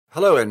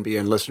Hello,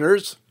 NBN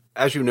listeners.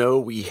 As you know,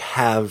 we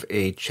have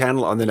a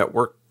channel on the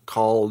network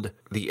called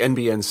the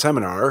NBN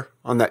Seminar.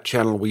 On that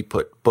channel, we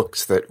put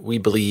books that we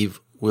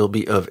believe will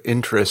be of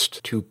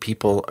interest to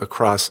people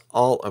across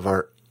all of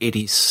our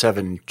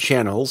 87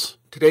 channels.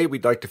 Today,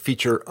 we'd like to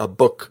feature a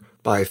book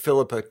by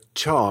Philippa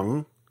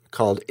Chong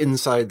called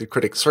Inside the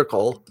Critic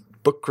Circle,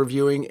 Book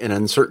Reviewing in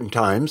Uncertain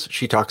Times.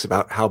 She talks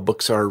about how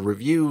books are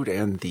reviewed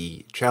and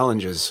the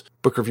challenges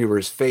book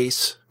reviewers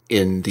face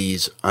in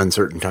these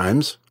uncertain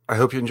times. I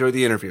hope you enjoy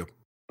the interview.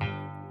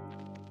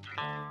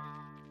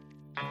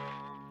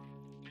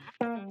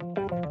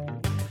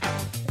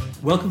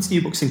 Welcome to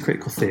New Books in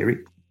Critical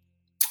Theory.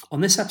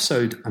 On this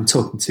episode, I'm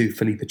talking to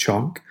Philippa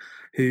Chong,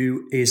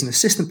 who is an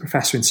assistant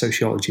professor in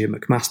sociology at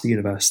McMaster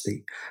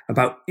University,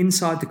 about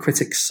Inside the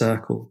Critics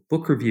Circle,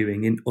 book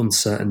reviewing in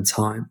uncertain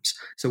times.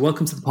 So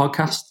welcome to the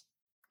podcast.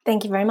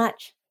 Thank you very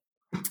much.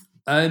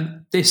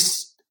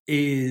 This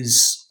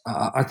is,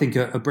 I think,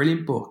 a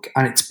brilliant book,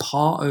 and it's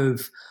part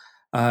of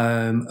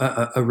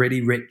a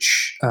really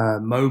rich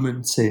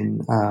moment in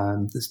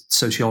the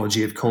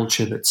sociology of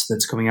culture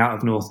that's coming out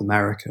of North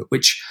America,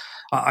 which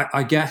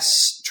I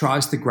guess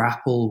tries to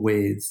grapple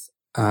with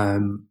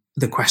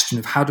the question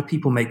of how do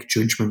people make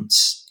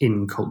judgments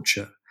in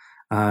culture,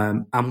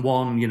 and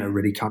one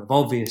really kind of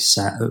obvious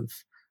set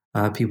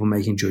of people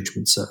making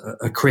judgments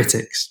are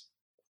critics.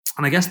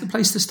 And I guess the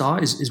place to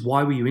start is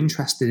why were you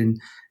interested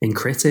in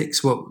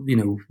critics? What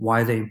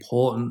why are they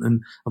important,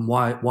 and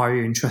why are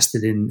you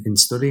interested in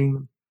studying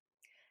them?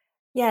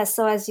 Yeah,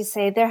 so as you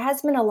say, there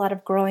has been a lot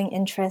of growing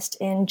interest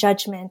in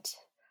judgment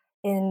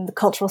in the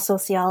cultural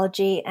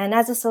sociology. And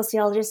as a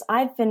sociologist,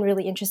 I've been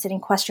really interested in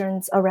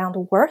questions around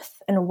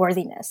worth and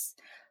worthiness.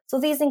 So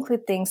these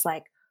include things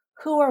like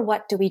who or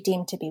what do we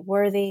deem to be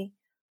worthy?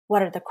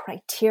 What are the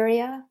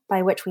criteria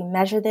by which we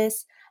measure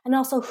this? And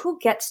also who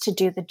gets to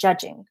do the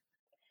judging?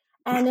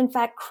 And in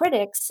fact,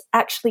 critics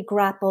actually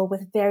grapple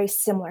with very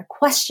similar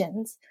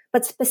questions,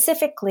 but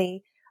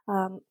specifically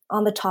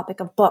on the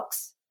topic of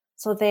books.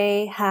 So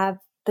they have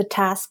the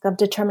task of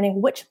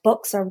determining which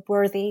books are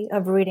worthy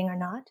of reading or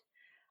not.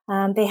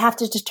 They have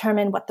to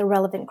determine what the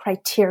relevant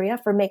criteria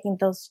for making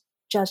those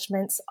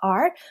judgments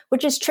are,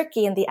 which is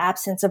tricky in the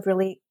absence of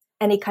really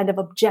any kind of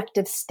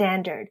objective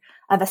standard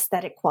of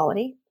aesthetic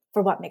quality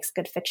for what makes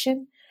good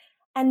fiction.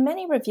 And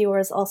many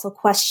reviewers also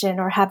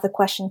question or have the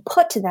question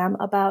put to them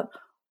about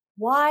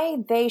why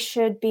they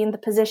should be in the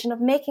position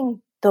of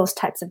making those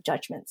types of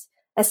judgments,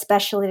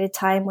 especially at a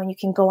time when you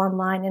can go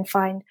online and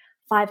find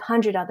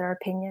 500 other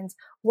opinions.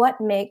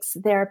 What makes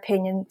their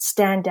opinion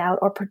stand out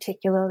or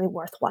particularly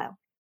worthwhile?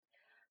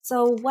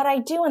 So what I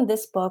do in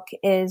this book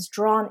is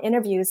draw on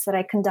interviews that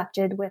I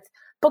conducted with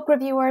book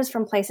reviewers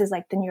from places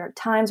like the New York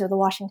Times or the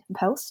Washington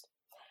Post.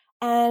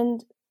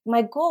 And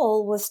my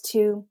goal was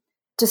to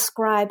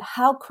describe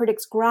how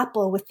critics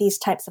grapple with these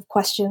types of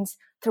questions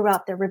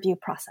throughout their review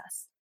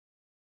process.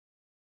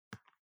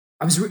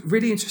 I was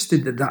really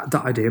interested in that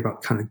idea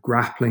about kind of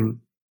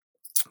grappling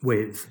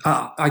with,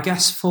 I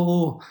guess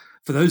for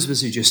those of us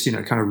who just,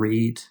 kind of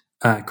read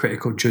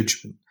critical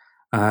judgment,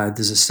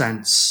 there's a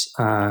sense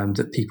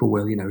that people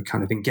will,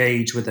 kind of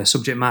engage with their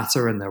subject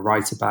matter and they'll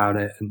write about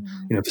it. And,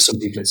 for some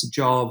people it's a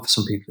job, for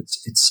some people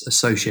it's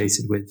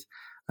associated with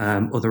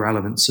other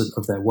elements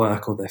of their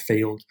work or their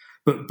field.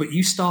 But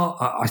you start,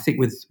 I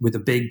think, with a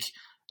big,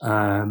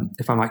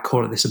 if I might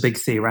call it this, a big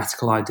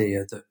theoretical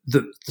idea that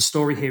the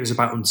story here is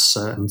about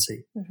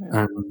uncertainty,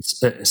 and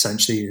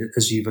essentially,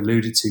 as you've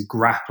alluded to,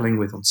 grappling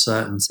with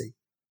uncertainty.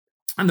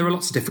 And there are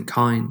lots of different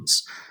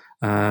kinds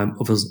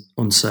of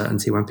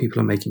uncertainty when people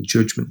are making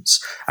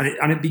judgments. And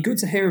it'd be good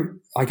to hear,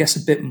 I guess,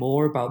 a bit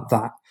more about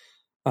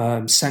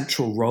that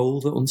central role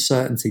that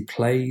uncertainty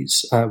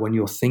plays when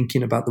you're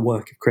thinking about the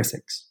work of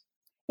critics.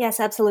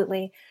 Yes,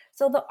 absolutely.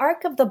 So the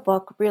arc of the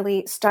book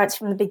really starts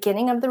from the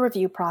beginning of the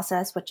review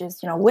process, which is,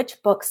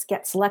 which books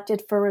get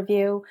selected for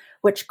review,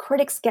 which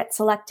critics get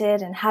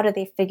selected, and how do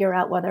they figure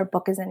out whether a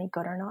book is any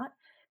good or not.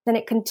 Then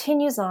it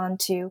continues on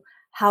to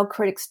how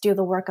critics do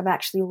the work of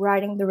actually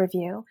writing the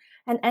review,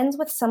 and ends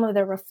with some of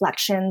their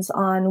reflections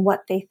on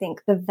what they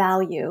think the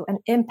value and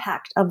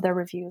impact of their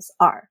reviews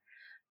are.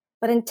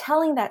 But in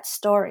telling that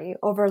story,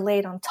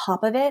 overlaid on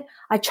top of it,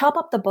 I chop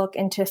up the book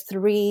into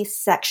 3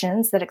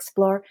 sections that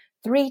explore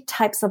 3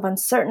 types of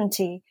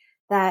uncertainty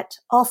that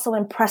also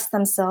impress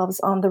themselves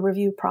on the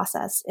review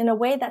process in a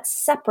way that's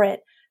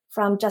separate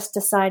from just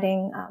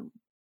deciding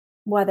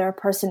whether a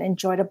person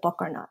enjoyed a book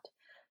or not.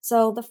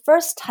 So the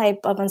first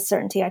type of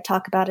uncertainty I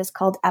talk about is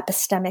called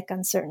epistemic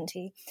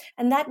uncertainty.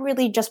 And that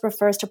really just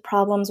refers to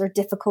problems or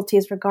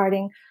difficulties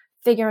regarding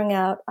figuring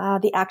out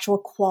the actual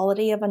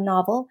quality of a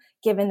novel,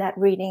 given that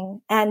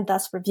reading and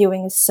thus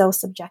reviewing is so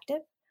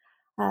subjective.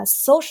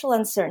 Social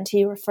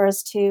uncertainty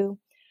refers to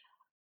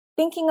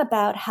thinking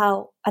about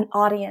how an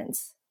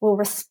audience will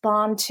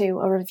respond to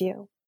a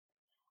review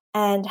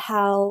and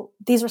how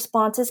these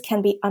responses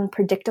can be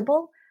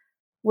unpredictable,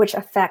 which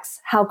affects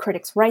how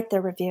critics write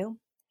their review.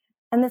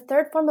 And the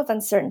third form of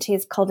uncertainty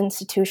is called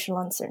institutional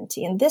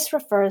uncertainty. And this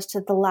refers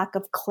to the lack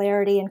of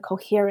clarity and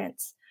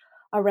coherence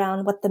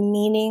around what the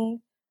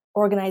meaning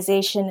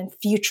organization, and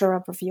future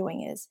of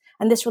reviewing is.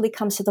 And this really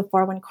comes to the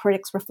fore when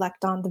critics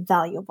reflect on the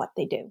value of what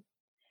they do.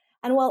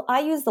 And while I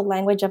use the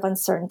language of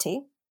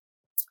uncertainty,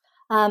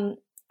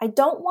 I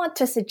don't want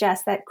to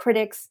suggest that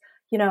critics,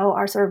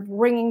 are sort of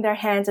wringing their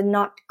hands and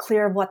not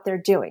clear of what they're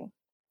doing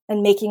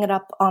and making it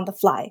up on the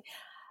fly.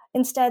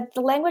 Instead,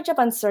 the language of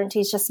uncertainty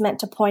is just meant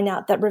to point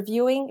out that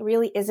reviewing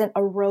really isn't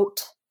a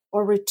rote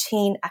or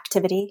routine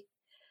activity,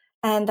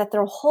 and that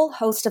there are a whole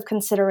host of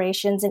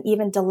considerations and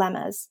even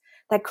dilemmas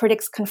that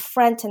critics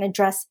confront and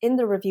address in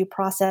the review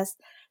process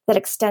that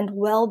extend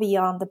well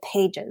beyond the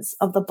pages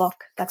of the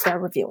book that they're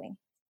reviewing.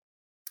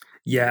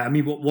 Yeah, I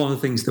mean, one of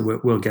the things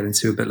that we'll get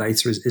into a bit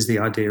later is the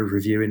idea of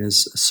reviewing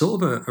as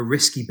sort of a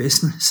risky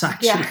business,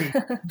 actually.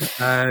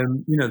 Yeah.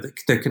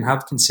 That can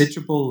have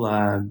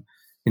considerable,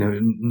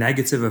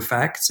 negative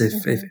effects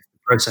if the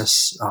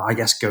process, I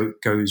guess,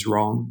 goes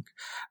wrong.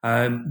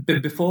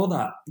 But before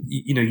that,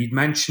 you'd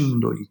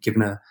mentioned or you'd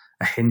given a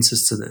hint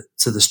as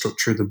to the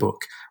structure of the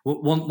book.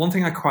 One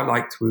thing I quite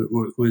liked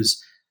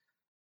was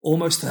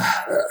almost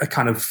a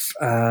kind of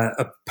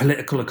a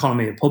political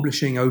economy of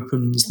publishing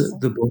opens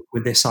the book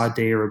with this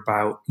idea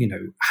about,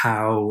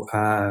 how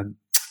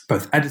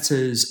both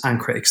editors and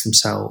critics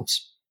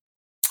themselves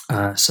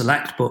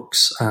select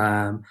books,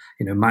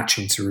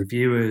 matching to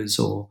reviewers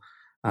or,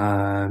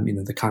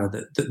 the kind of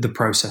the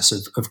process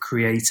of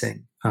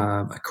creating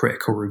a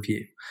critical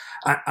review.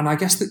 And I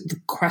guess the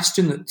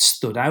question that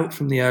stood out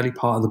from the early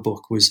part of the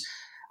book was,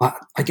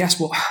 I guess,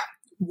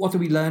 what do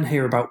we learn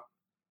here about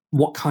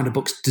what kind of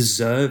books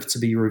deserve to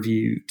be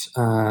reviewed?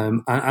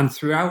 And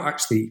throughout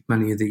actually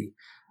many of the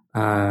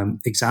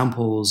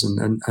examples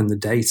and the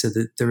data,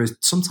 that there is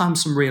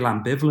sometimes some real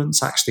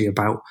ambivalence actually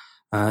about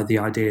the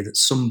idea that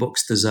some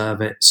books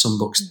deserve it, some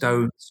books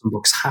don't, some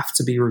books have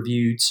to be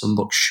reviewed, some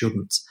books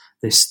shouldn't,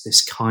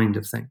 this kind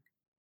of thing.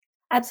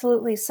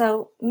 Absolutely.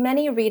 So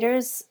many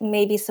readers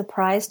may be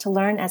surprised to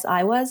learn, as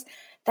I was,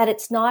 that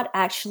it's not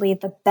actually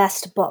the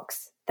best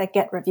books that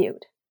get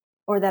reviewed,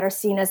 or that are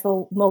seen as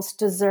the most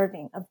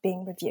deserving of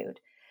being reviewed.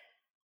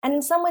 And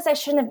in some ways, I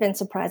shouldn't have been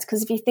surprised,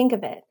 because if you think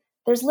of it,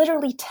 there's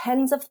literally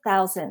tens of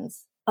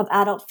thousands of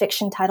adult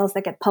fiction titles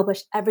that get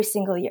published every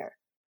single year.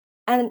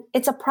 And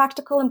it's a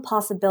practical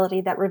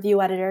impossibility that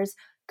review editors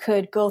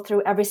could go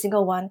through every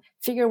single one,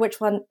 figure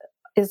which one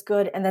is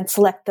good, and then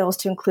select those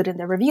to include in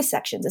their review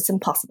sections. It's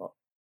impossible.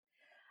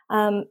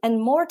 And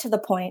more to the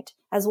point,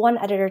 as one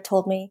editor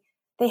told me,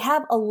 they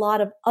have a lot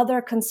of other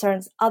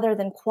concerns other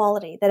than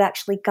quality that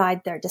actually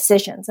guide their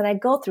decisions. And I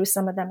go through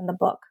some of them in the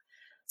book.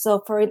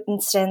 So for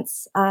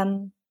instance,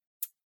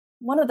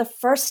 one of the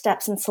first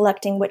steps in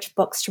selecting which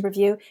books to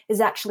review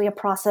is actually a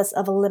process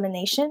of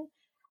elimination.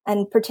 And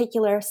in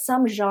particular,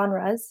 some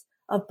genres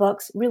of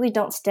books really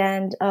don't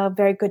stand a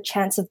very good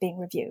chance of being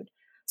reviewed.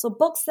 So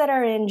books that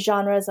are in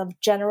genres of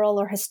general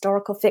or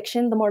historical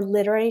fiction, the more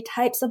literary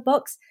types of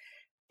books,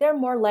 they're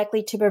more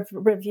likely to be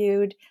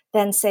reviewed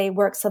than, say,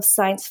 works of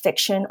science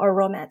fiction or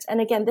romance.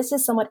 And again, this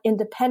is somewhat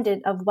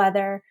independent of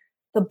whether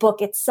the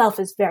book itself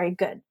is very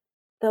good.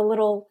 The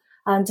little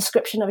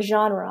description of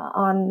genre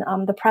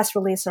on the press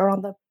release or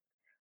on the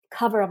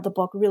cover of the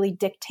book really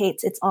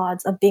dictates its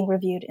odds of being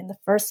reviewed in the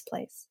first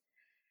place.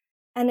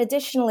 And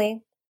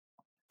additionally,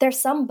 there's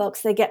some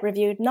books that get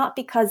reviewed not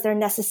because they're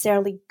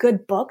necessarily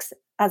good books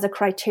as a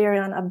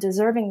criterion of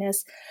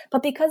deservingness,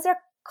 but because they're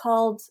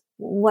called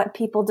what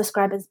people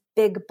describe as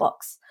big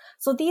books.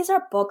 So these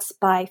are books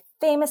by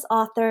famous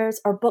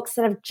authors or books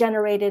that have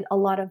generated a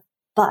lot of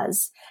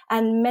buzz.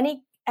 And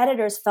many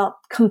editors felt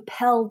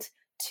compelled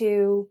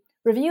to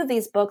review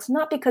these books,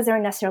 not because they were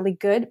necessarily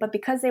good, but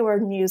because they were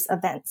news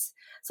events.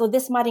 So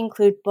this might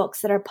include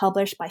books that are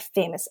published by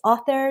famous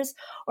authors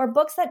or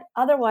books that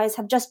otherwise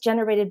have just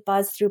generated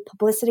buzz through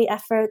publicity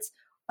efforts,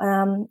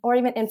 or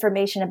even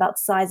information about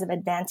size of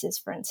advances,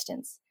 for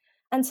instance.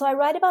 And so I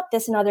write about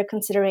this and other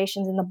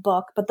considerations in the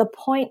book, but the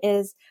point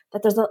is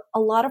that there's a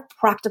lot of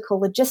practical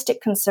logistic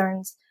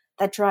concerns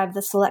that drive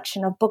the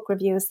selection of book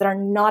reviews that are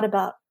not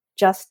about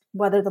just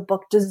whether the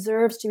book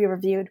deserves to be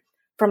reviewed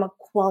from a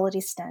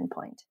quality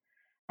standpoint.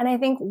 And I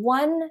think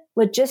one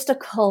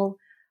logistical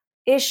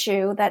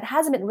issue that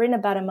hasn't been written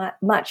about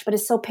much, but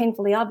is so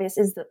painfully obvious,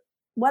 is that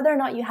whether or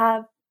not you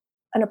have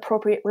an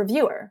appropriate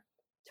reviewer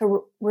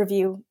to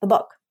review the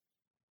book.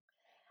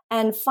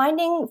 And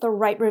finding the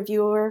right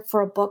reviewer for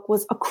a book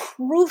was a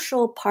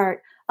crucial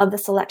part of the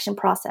selection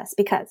process,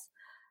 because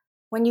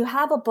when you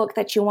have a book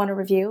that you want to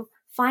review,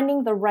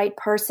 finding the right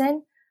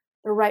person,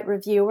 the right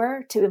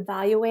reviewer to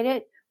evaluate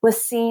it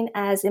was seen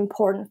as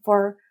important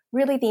for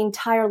really the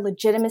entire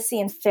legitimacy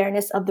and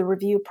fairness of the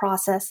review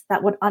process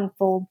that would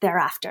unfold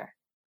thereafter.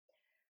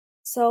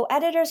 So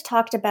editors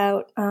talked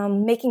about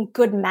making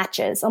good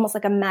matches, almost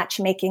like a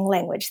matchmaking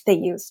language they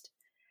used.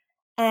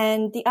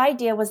 And the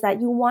idea was that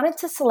you wanted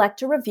to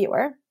select a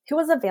reviewer who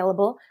was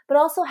available, but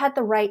also had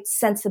the right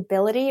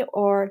sensibility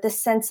or the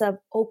sense of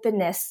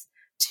openness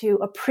to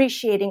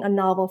appreciating a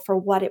novel for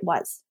what it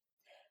was.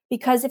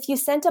 Because if you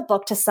sent a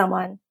book to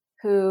someone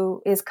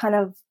who is kind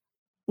of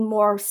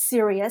more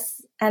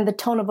serious and the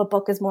tone of a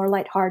book is more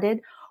lighthearted,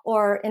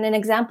 Or in an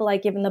example I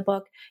give in the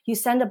book, you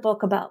send a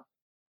book about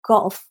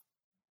golf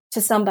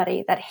to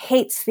somebody that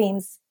hates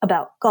themes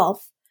about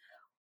golf.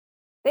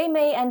 They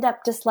may end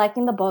up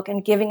disliking the book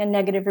and giving a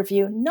negative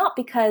review, not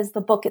because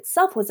the book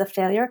itself was a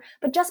failure,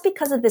 but just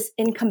because of this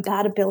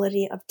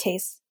incompatibility of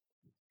taste.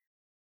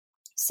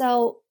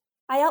 So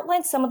I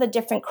outlined some of the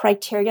different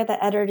criteria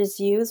that editors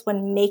use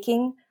when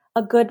making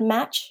a good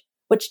match,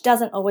 which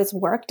doesn't always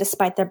work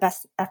despite their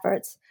best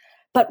efforts.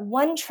 But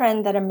one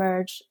trend that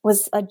emerged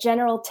was a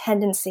general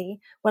tendency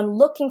when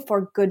looking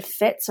for good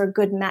fits or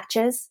good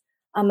matches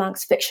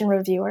amongst fiction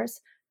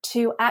reviewers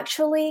to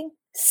actually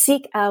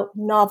seek out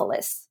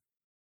novelists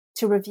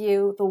to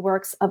review the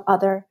works of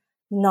other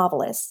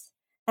novelists.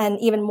 And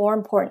even more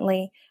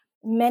importantly,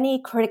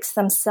 many critics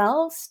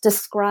themselves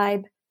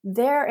describe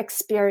their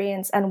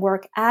experience and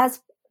work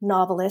as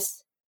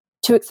novelists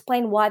to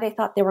explain why they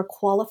thought they were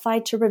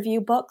qualified to review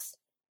books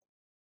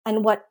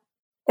and what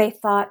they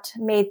thought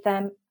made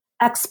them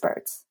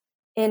experts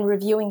in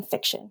reviewing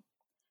fiction.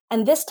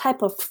 And this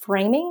type of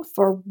framing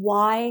for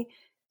why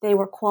they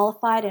were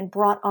qualified and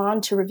brought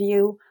on to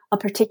review a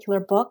particular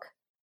book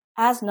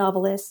as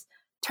novelists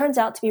turns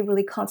out to be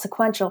really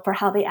consequential for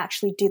how they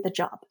actually do the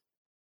job.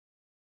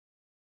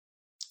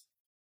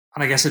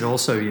 And I guess it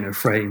also,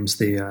 frames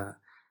the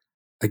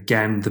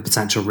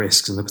potential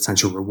risks and the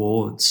potential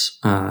rewards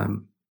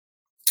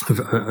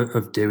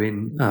of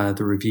doing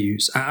the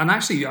reviews. And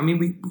actually, I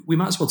mean, we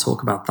might as well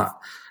talk about that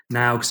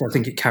now because I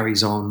think it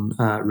carries on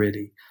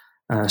really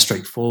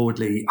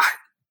straightforwardly.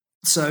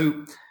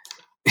 So,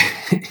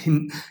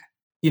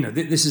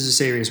 this is a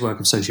serious work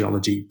of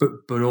sociology,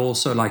 but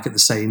also like at the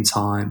same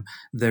time,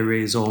 there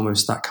is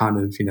almost that kind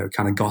of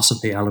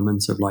gossipy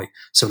element of like,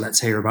 so let's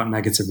hear about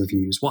negative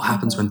reviews. What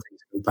happens when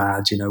things go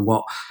bad?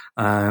 What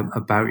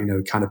about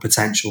kind of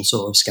potential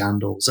sort of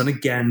scandals? And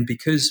again,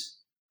 because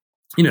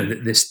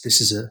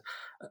this is a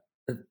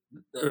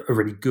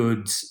really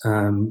good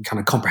kind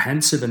of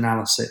comprehensive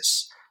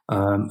analysis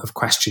of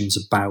questions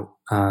about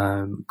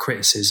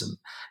criticism.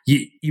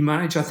 You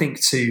manage, I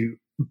think, to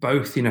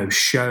both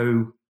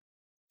show,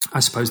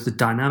 I suppose, the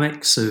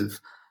dynamics of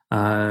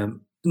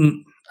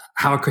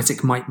how a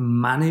critic might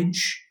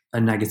manage a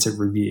negative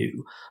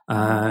review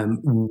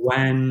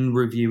when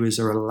reviewers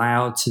are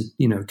allowed to,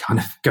 kind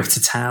of go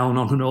to town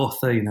on an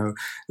author,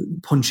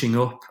 punching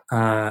up,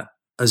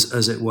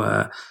 as it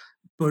were,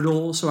 but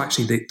also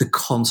actually the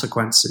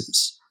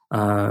consequences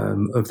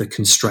of the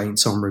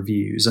constraints on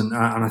reviews. And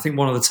I think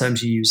one of the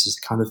terms you use is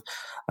kind of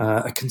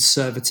a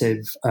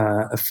conservative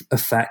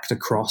effect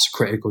across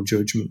critical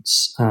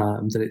judgments,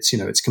 that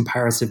it's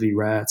comparatively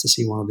rare to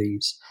see one of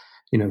these,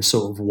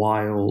 sort of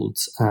wild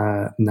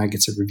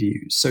negative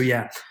reviews. So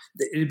yeah,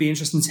 it'd be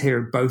interesting to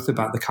hear both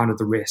about the kind of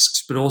the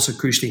risks, but also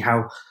crucially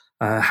how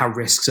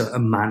risks are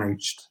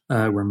managed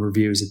when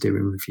reviewers are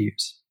doing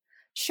reviews.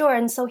 Sure.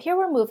 And so here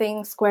we're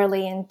moving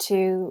squarely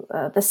into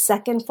the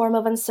second form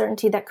of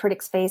uncertainty that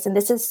critics face, and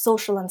this is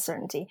social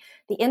uncertainty,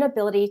 the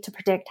inability to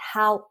predict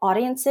how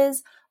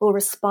audiences will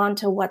respond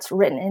to what's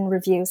written in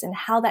reviews and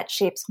how that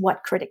shapes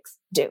what critics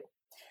do.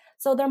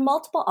 So there are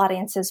multiple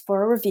audiences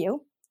for a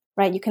review,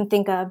 right? You can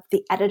think of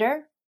the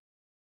editor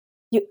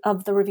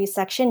of the review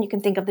section. You can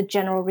think of the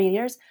general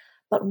readers.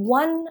 But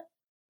one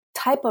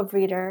type of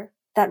reader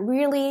that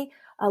really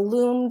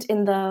loomed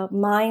in the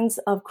minds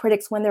of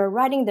critics when they're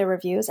writing their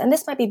reviews, and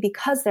this might be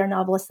because they're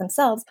novelists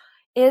themselves,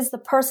 is the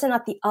person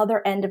at the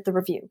other end of the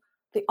review,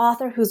 the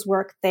author whose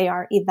work they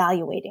are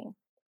evaluating.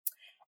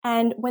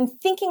 And when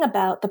thinking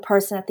about the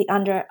person at the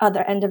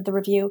other end of the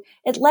review,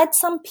 it led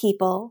some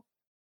people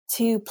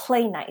to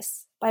play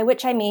nice, by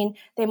which I mean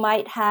they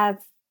might have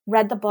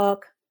read the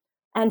book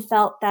and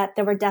felt that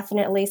there were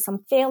definitely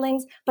some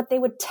failings, but they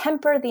would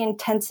temper the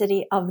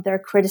intensity of their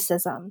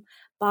criticism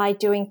by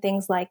doing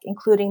things like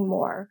including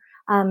more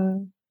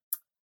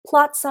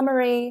plot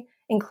summary,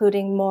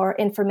 including more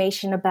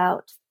information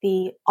about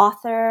the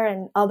author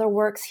and other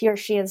works he or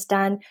she has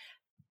done,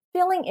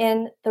 filling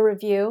in the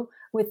review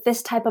with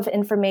this type of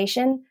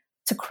information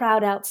to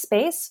crowd out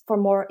space for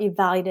more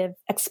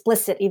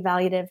explicit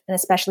evaluative, and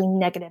especially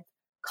negative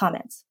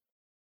comments.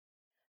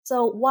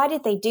 So why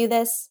did they do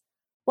this?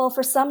 Well,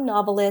 for some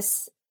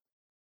novelists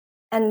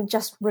and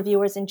just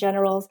reviewers in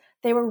general,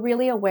 they were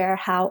really aware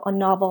how a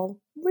novel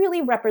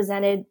really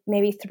represented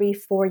maybe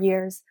 3-4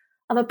 years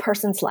of a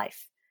person's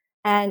life.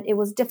 And it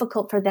was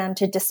difficult for them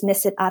to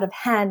dismiss it out of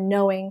hand,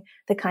 knowing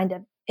the kind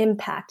of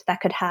impact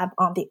that could have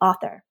on the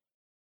author.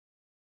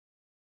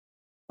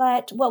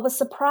 But what was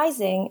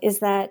surprising is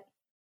that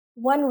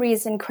one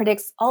reason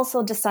critics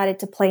also decided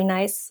to play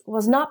nice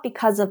was not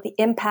because of the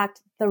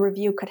impact the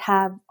review could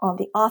have on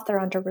the author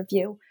under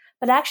review,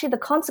 but actually the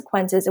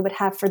consequences it would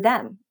have for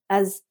them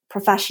as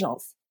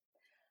professionals.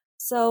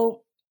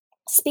 So,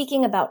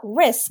 speaking about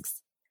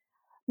risks,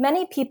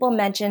 many people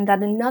mentioned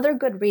that another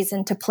good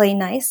reason to play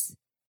nice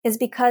is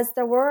because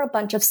there were a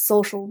bunch of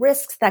social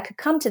risks that could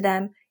come to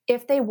them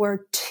if they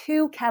were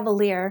too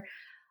cavalier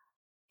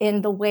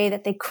in the way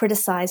that they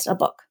criticized a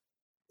book.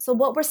 So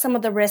what were some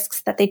of the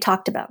risks that they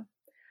talked about?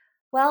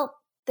 Well,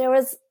 there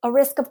was a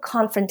risk of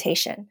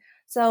confrontation.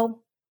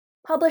 So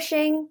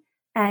publishing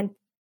and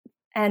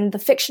the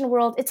fiction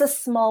world, it's a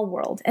small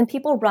world and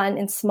people run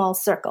in small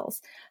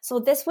circles. So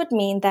this would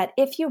mean that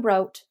if you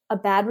wrote a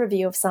bad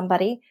review of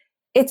somebody,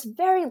 it's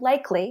very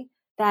likely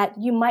that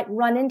you might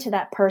run into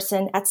that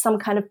person at some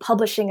kind of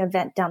publishing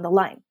event down the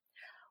line.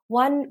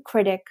 One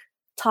critic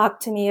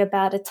talked to me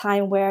about a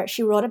time where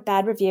she wrote a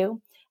bad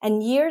review,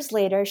 and years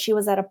later she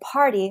was at a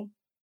party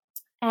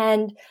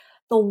and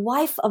the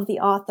wife of the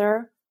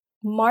author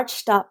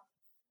marched up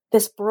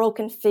this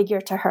broken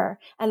figure to her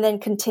and then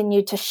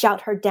continued to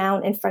shout her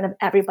down in front of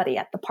everybody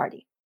at the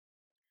party.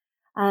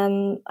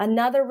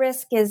 Another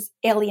risk is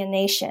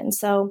alienation.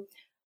 So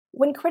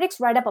when critics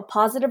write up a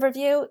positive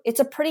review, it's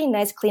a pretty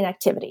nice, clean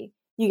activity.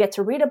 You get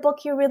to read a book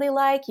you really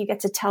like. You get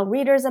to tell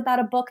readers about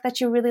a book that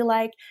you really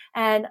like.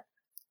 And,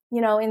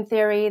 in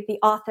theory, the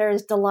author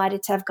is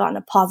delighted to have gotten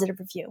a positive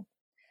review.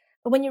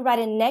 But when you write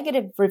a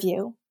negative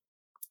review,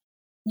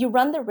 you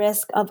run the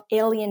risk of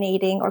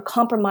alienating or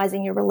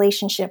compromising your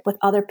relationship with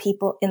other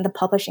people in the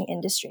publishing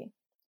industry.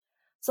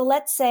 So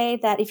let's say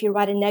that if you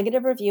write a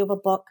negative review of a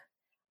book,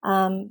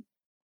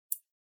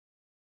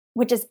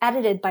 which is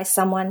edited by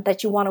someone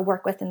that you want to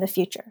work with in the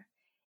future,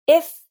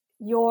 if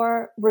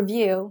your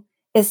review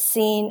is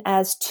seen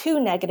as too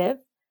negative,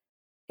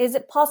 is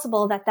it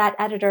possible that that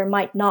editor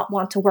might not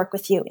want to work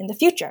with you in the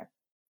future?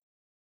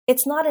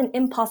 It's not an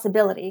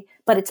impossibility,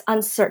 but it's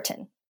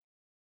uncertain.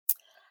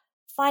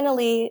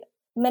 Finally,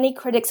 many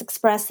critics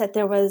expressed that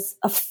there was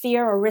a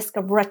fear or risk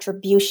of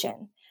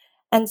retribution.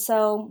 And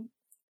so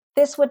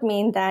this would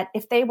mean that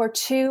if they were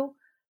too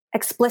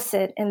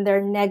explicit in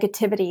their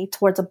negativity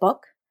towards a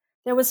book,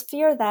 there was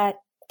fear that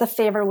the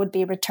favor would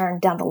be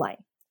returned down the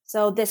line.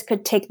 So this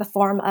could take the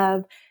form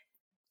of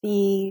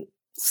the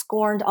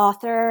scorned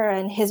author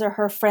and his or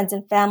her friends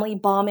and family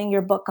bombing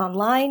your book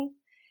online.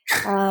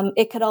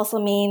 It could also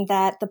mean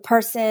that the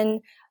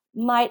person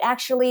might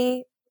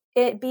actually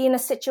be in a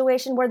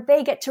situation where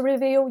they get to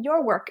review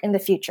your work in the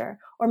future,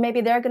 or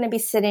maybe they're going to be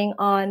sitting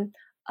on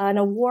an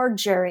award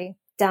jury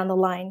down the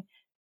line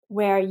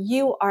where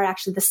you are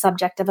actually the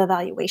subject of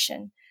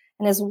evaluation.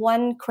 And as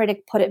one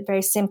critic put it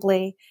very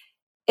simply,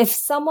 if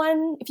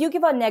you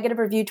give a negative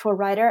review to a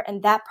writer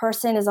and that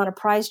person is on a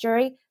prize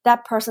jury,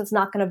 that person's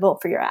not going to vote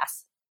for your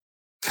ass.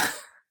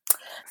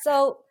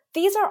 So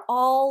these are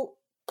all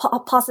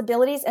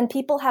possibilities, and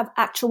people have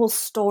actual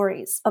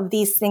stories of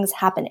these things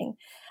happening.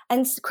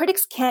 And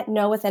critics can't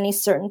know with any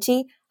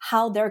certainty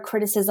how their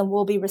criticism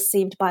will be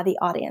received by the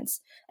audience.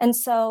 And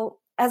so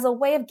as a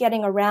way of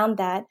getting around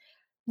that,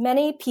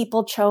 many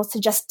people chose to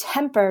just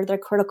temper their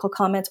critical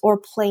comments or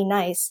play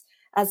nice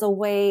as a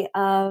way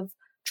of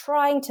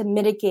trying to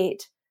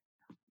mitigate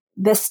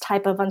this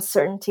type of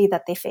uncertainty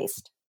that they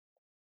faced.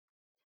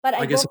 But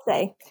I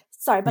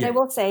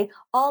will say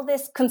all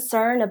this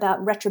concern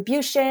about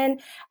retribution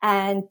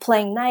and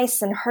playing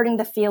nice and hurting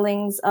the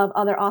feelings of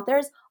other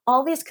authors,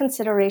 all these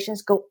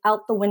considerations go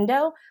out the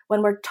window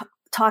when we're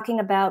talking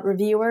about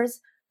reviewers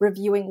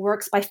reviewing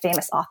works by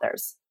famous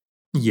authors.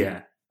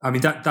 Yeah. I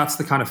mean, that's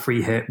the kind of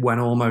free hit when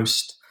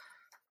almost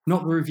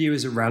not the review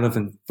is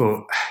irrelevant,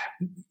 but,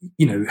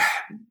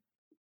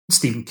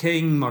 Stephen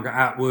King, Margaret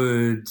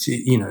Atwood,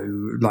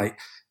 like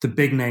the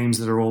big names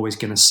that are always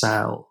going to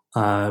sell,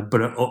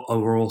 but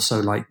are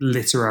also like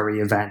literary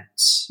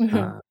events,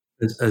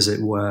 as it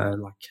were.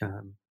 Like,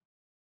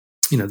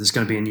 there's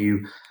going to be a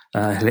new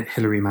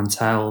Hilary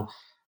Mantel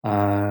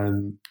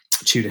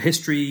Tudor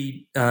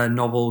history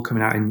novel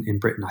coming out in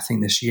Britain, I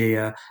think, this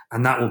year,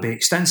 and that will be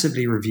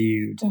extensively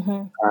reviewed,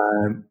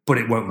 but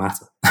it won't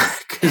matter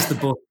because the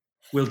book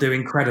will do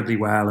incredibly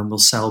well and will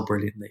sell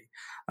brilliantly.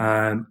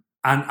 And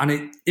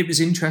it was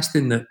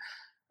interesting that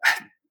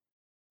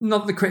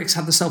not the critics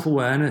had the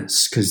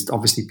self-awareness, because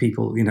obviously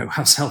people,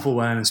 have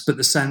self-awareness, but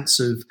the sense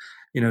of,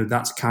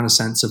 that kind of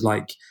sense of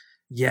like,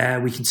 yeah,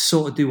 we can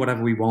sort of do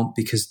whatever we want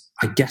because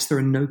I guess there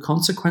are no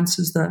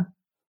consequences there.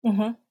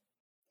 Mm-hmm.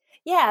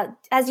 Yeah,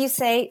 as you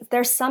say,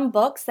 there's some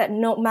books that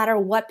no matter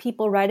what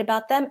people write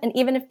about them, and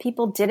even if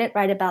people didn't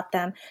write about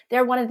them,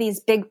 they're one of these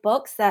big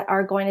books that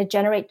are going to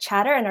generate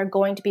chatter and are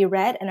going to be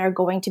read and are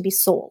going to be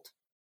sold.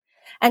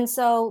 And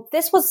so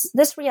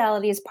this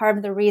reality is part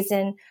of the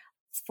reason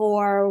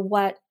for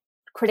what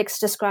critics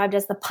described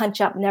as the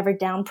punch up, never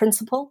down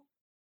principle.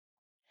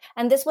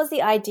 And this was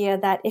the idea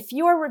that if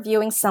you are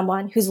reviewing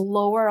someone who's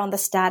lower on the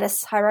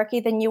status hierarchy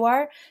than you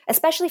are,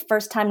 especially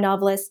first-time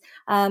novelists,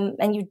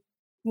 and you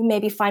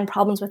maybe find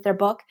problems with their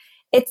book,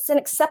 it's an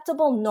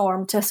acceptable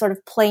norm to sort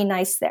of play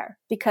nice there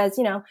because,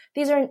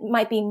 these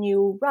might be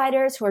new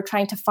writers who are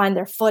trying to find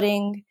their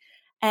footing,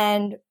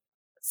 and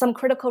some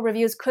critical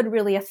reviews could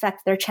really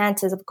affect their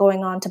chances of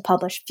going on to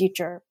publish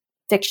future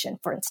fiction,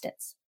 for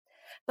instance.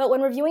 But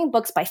when reviewing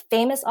books by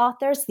famous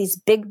authors, these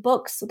big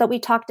books that we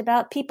talked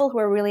about, people who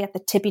are really at the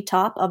tippy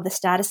top of the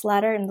status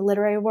ladder in the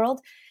literary world,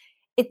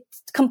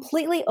 it's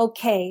completely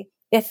okay,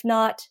 if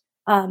not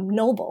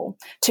noble,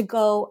 to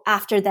go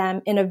after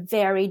them in a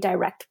very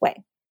direct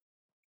way.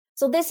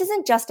 So this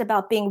isn't just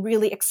about being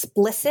really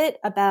explicit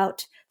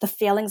about the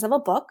failings of a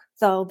book,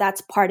 though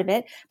that's part of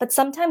it, but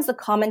sometimes the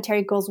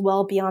commentary goes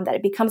well beyond that.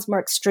 It becomes more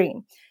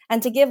extreme.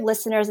 And to give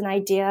listeners an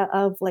idea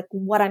of like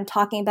what I'm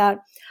talking about,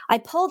 I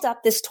pulled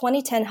up this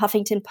 2010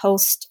 Huffington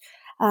Post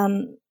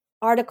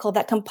article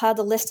that compiled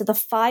a list of the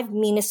 5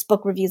 meanest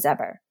book reviews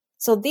ever.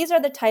 So these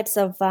are the types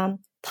of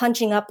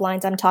punching up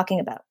lines I'm talking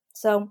about.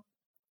 So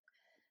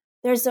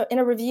there's in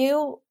a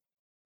review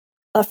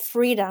of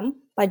Freedom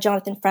by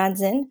Jonathan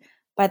Franzen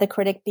by the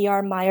critic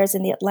B.R. Myers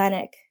in The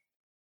Atlantic.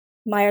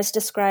 Myers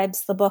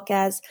describes the book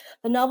as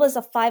the novel is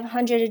a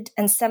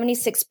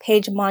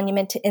 576-page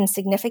monument to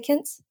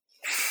insignificance.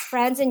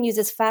 Franzen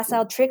uses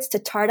facile tricks to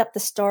tart up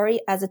the story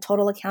as a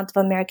total account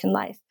of American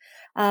life.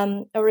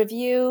 A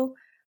review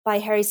by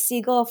Harry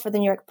Siegel for the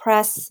New York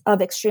Press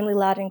of Extremely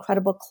Loud and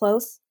Incredible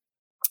Close.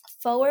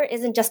 Foer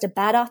isn't just a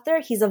bad author,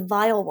 he's a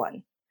vile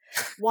one.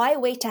 Why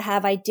wait to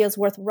have ideas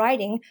worth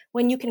writing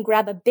when you can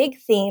grab a big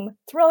theme,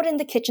 throw it in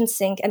the kitchen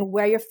sink, and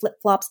wear your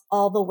flip-flops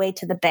all the way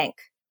to the bank?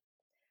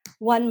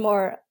 One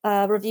more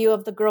review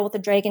of The Girl with the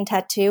Dragon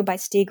Tattoo by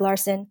Stieg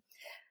Larsson,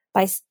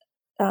 by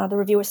the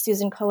reviewer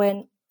Susan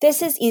Cohen.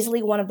 This is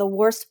easily one of the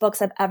worst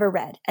books I've ever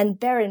read, and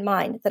bear in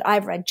mind that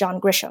I've read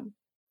John Grisham.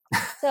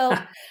 So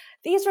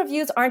these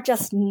reviews aren't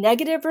just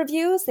negative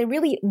reviews. They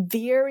really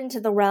veer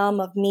into the realm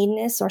of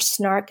meanness or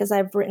snark, as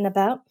I've written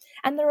about,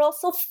 and they're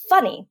also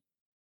funny.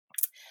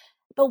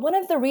 But one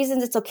of the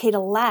reasons it's okay to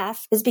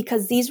laugh is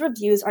because these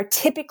reviews are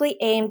typically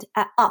aimed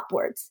at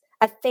upwards,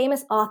 at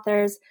famous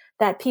authors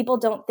that people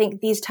don't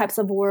think these types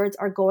of words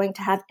are going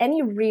to have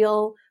any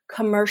real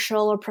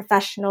commercial or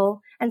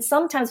professional, and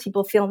sometimes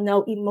people feel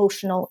no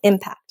emotional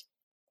impact.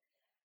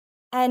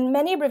 And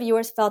many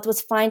reviewers felt it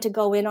was fine to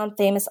go in on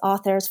famous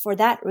authors for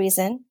that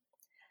reason.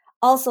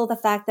 Also, the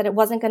fact that it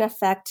wasn't going to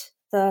affect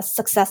the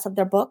success of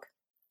their book.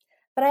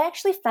 But I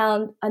actually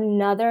found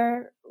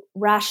another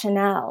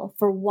rationale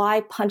for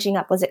why punching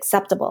up was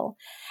acceptable.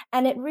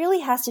 And it really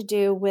has to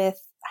do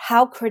with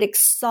how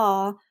critics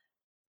saw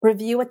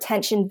review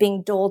attention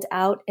being doled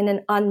out in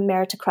an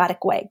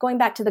unmeritocratic way, going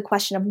back to the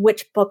question of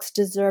which books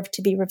deserve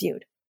to be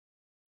reviewed.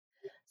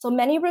 So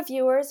many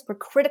reviewers were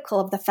critical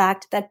of the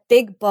fact that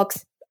big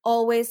books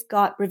always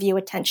got review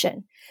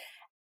attention.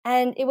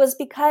 And it was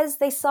because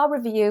they saw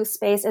review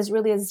space as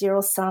really a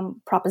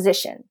zero-sum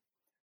proposition,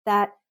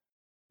 that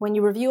when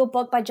you review a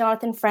book by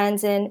Jonathan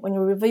Franzen, when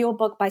you review a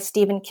book by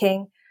Stephen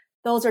King,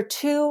 those are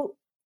 2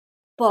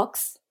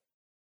 books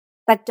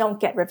that don't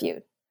get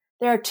reviewed.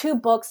 There are 2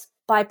 books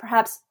by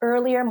perhaps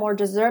earlier, more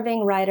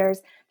deserving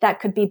writers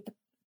that could be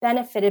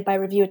benefited by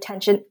review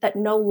attention that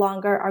no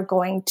longer are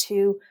going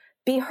to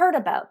be heard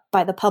about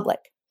by the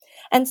public.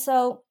 And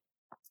so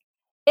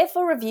if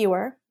a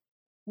reviewer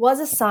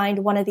was assigned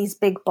one of these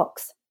big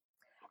books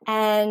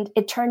and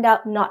it turned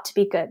out not to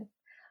be good,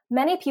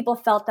 many people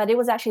felt that it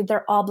was actually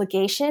their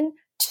obligation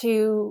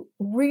to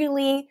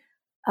really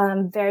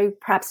very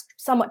perhaps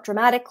somewhat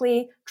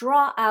dramatically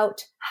draw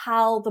out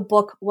how the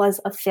book was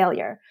a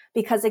failure.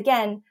 Because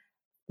again,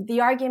 the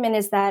argument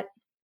is that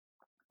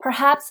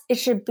perhaps it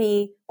should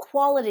be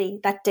quality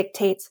that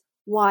dictates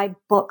why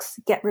books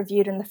get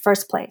reviewed in the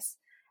first place.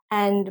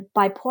 And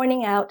by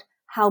pointing out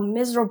how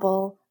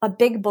miserable a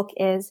big book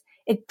is,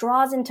 it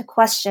draws into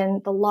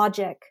question the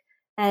logic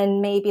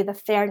and maybe the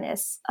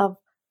fairness of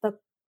the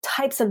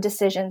types of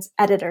decisions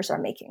editors are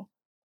making.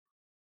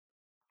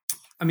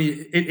 I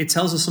mean, it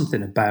tells us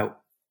something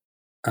about,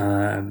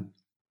 and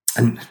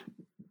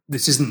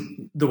this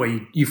isn't the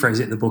way you phrase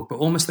it in the book, but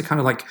almost the kind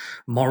of like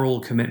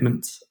moral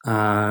commitment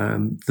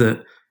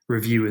that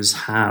reviewers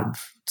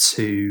have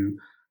to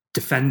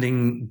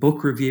defending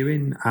book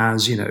reviewing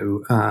as, you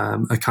know,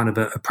 a kind of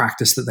a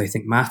practice that they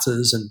think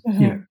matters. And,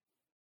 you know,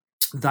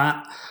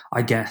 that,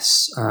 I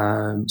guess,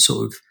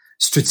 sort of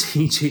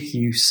strategic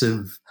use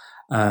of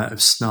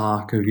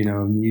snark, of, you know,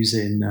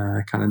 amusing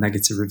kind of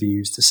negative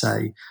reviews to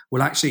say,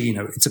 well, actually, you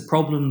know, it's a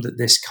problem that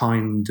this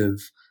kind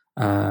of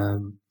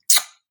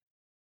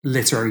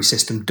literary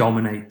system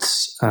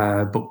dominates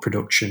book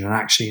production, and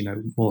actually, you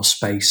know, more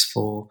space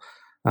for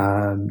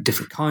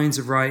different kinds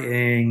of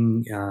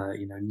writing,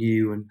 you know,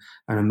 new and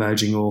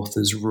emerging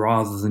authors,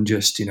 rather than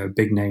just, you know,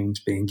 big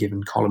names being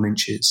given column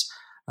inches.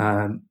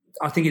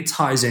 I think it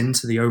ties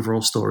into the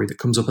overall story that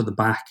comes up at the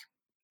back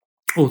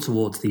or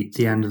towards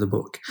the end of the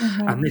book.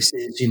 And this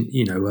is,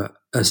 you know,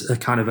 a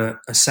kind of a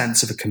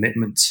sense of a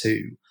commitment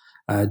to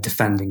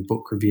defending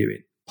book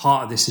reviewing.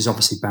 Part of this is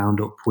obviously bound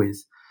up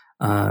with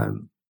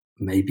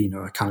maybe, you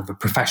know, a kind of a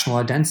professional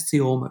identity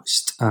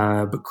almost.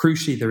 But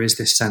crucially, there is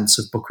this sense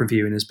of book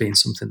reviewing as being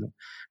something that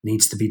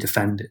needs to be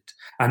defended.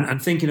 And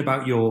thinking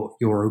about your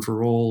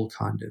overall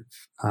kind of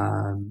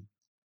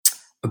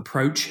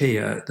approach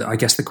here, I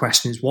guess the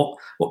question is, what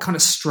kind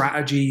of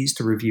strategies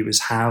do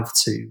reviewers have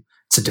to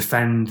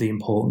defend the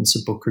importance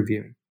of book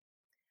reviewing?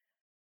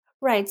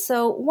 Right.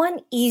 So one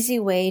easy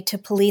way to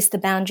police the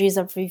boundaries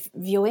of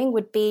reviewing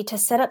would be to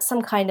set up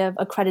some kind of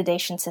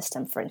accreditation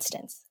system, for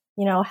instance.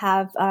 You know,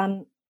 have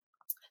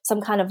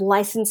some kind of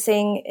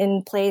licensing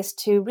in place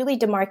to really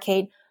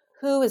demarcate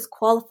who is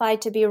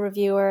qualified to be a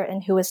reviewer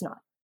and who is not.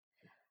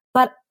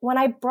 But when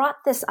I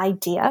brought this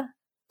idea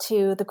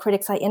to the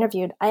critics I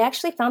interviewed, I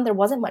actually found there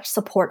wasn't much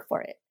support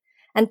for it.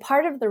 And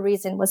part of the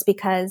reason was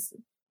because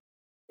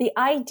the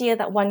idea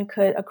that one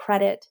could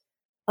accredit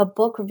a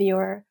book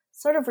reviewer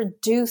sort of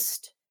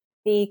reduced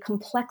the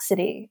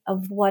complexity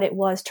of what it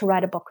was to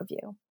write a book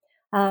review.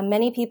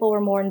 Many people were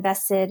more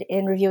invested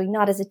in reviewing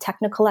not as a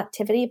technical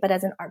activity, but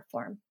as an art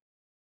form.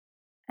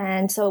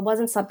 And so it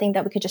wasn't something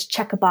that we could just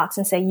check a box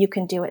and say, you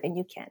can do it and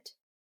you can't.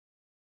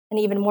 And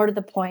even more to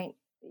the point,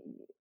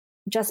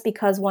 just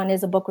because one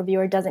is a book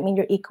reviewer doesn't mean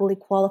you're equally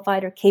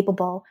qualified or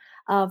capable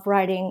of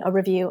writing a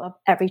review of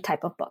every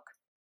type of book.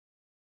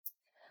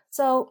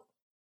 So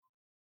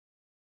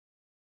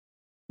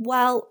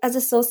while as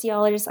a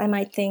sociologist, I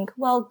might think,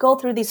 well, go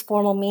through these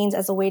formal means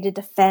as a way to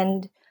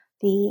defend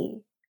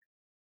the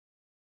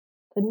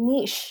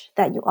niche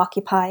that you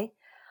occupy,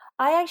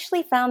 I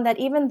actually found that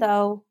even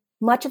though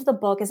much of the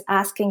book is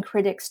asking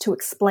critics to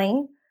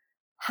explain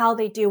how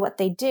they do what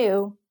they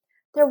do,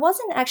 there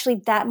wasn't actually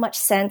that much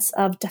sense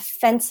of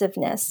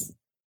defensiveness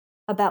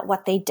about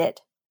what they did.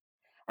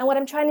 And what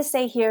I'm trying to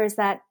say here is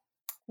that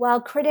while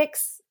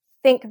critics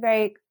think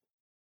very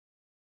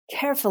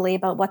carefully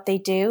about what they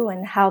do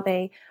and how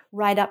they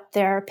write up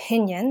their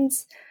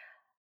opinions,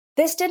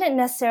 this didn't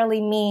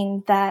necessarily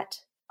mean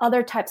that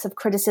other types of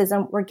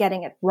criticism were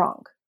getting it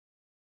wrong.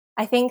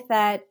 I think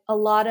that a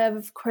lot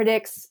of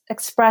critics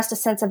expressed a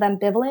sense of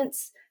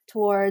ambivalence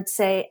towards,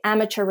 say,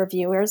 amateur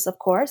reviewers, of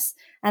course,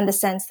 and the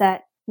sense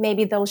that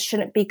maybe those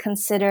shouldn't be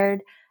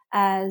considered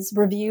as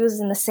reviews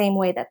in the same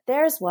way that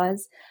theirs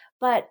was.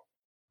 But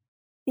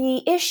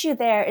the issue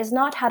there is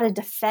not how to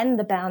defend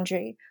the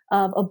boundary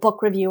of a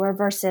book reviewer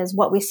versus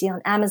what we see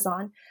on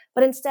Amazon,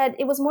 but instead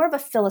it was more of a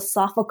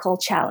philosophical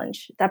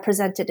challenge that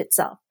presented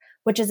itself,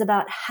 which is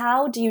about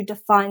how do you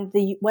define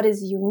what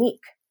is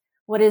unique?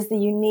 What is the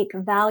unique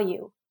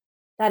value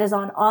that is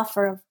on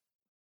offer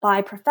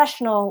by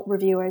professional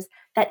reviewers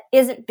that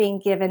isn't being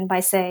given by,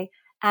 say,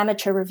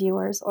 amateur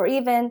reviewers or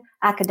even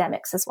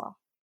academics as well?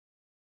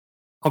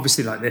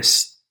 Obviously, like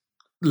this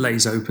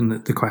lays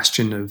open the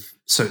question of,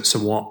 so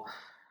what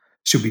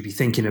should we be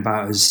thinking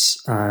about as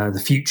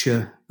the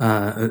future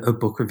of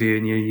book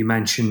reviewing? You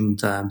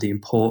mentioned the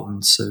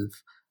importance of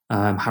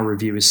how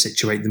reviewers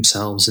situate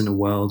themselves in a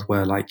world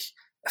where, like,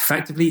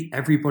 effectively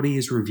everybody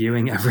is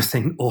reviewing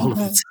everything all of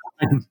the time.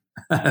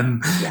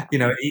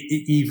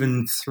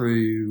 Even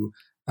through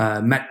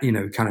kind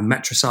of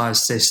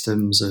metricized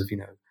systems of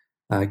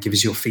give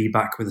us your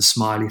feedback with a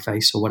smiley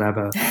face or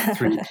whatever.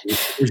 Through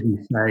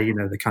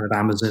the kind of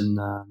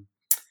Amazon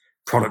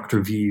product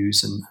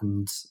reviews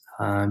and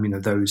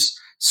those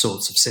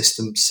sorts of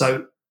systems.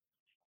 So,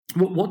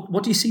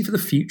 what do you see for the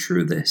future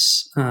of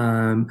this?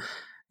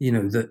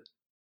 That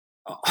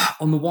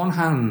on the one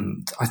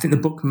hand, I think the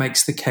book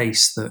makes the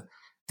case that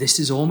this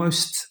is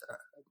almost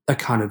a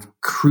kind of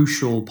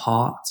crucial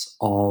part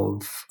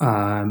of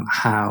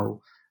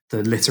how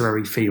the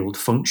literary field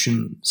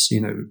functions,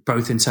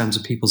 both in terms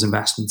of people's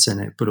investments in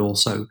it, but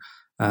also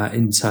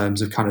in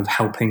terms of kind of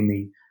helping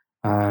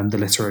the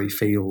literary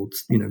field,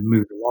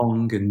 move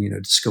along and,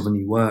 discover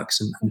new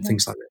works and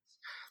things like this.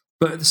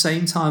 But at the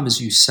same time,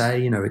 as you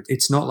say,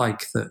 it's not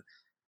like that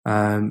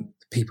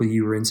people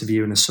you were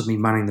interviewing are suddenly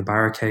manning the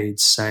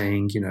barricades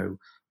saying,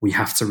 we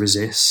have to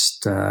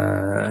resist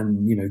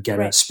and, get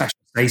a special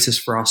status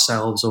for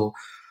ourselves or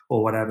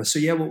whatever. So,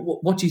 yeah,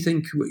 what do you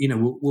think,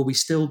 will we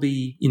still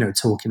be,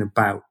 talking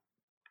about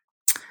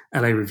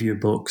LA Review of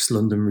Books,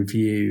 London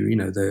Review,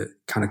 the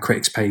kind of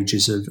critics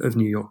pages of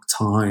New York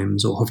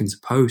Times or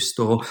Huffington Post,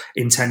 or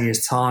in 10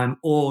 years' time,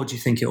 or do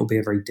you think it will be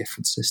a very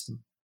different system?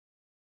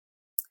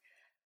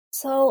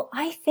 So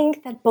I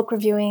think that book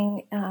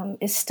reviewing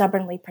is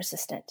stubbornly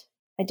persistent.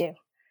 I do.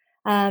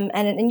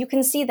 And you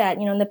can see that,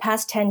 in the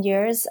past 10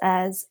 years,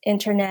 as the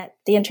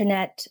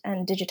internet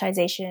and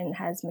digitization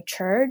has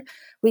matured,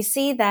 we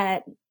see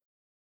that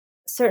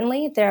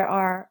certainly there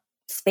are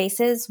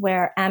spaces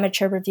where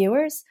amateur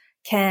reviewers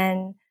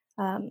can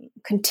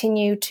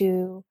continue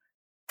to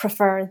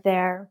prefer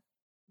their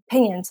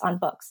opinions on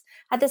books.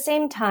 At the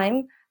same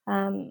time,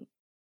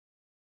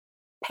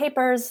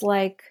 papers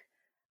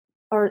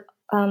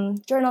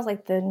journals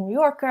like the New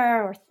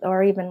Yorker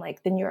or even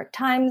like the New York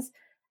Times,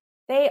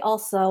 they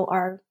also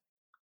are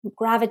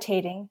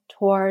gravitating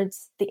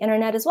towards the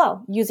internet as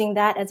well, using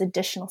that as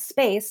additional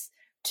space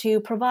to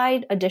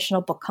provide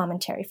additional book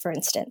commentary, for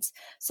instance.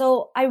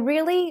 So I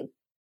really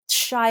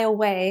shy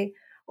away,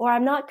 or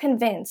I'm not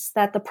convinced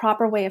that the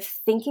proper way of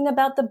thinking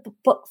about the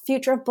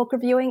future of book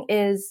reviewing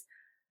is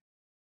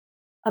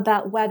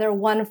about whether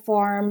one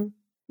form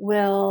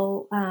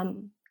will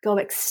go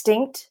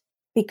extinct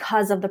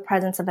because of the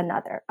presence of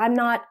another. I'm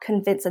not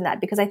convinced in that,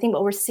 because I think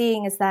what we're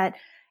seeing is that,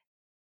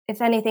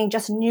 if anything,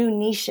 just new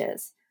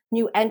niches,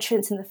 new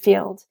entrants in the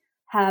field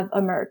have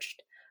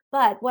emerged.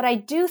 But what I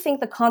do think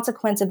the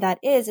consequence of that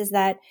is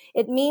that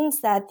it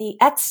means that the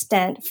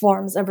extant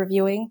forms of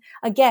reviewing,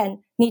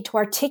 again, need to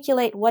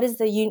articulate what is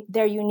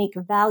their unique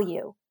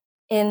value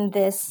in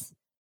this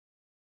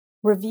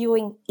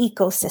reviewing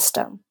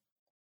ecosystem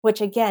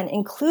which again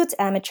includes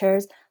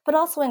amateurs, but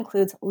also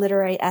includes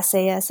literary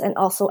essayists and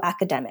also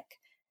academic.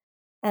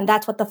 And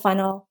that's what the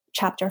final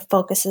chapter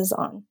focuses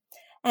on.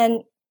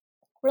 And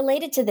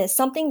related to this,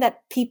 something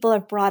that people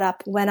have brought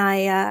up when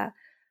I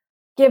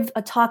give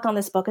a talk on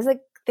this book is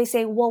like they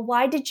say, well,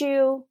 why did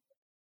you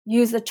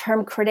use the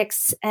term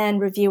critics and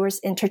reviewers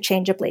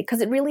interchangeably?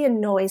 Because it really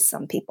annoys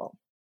some people.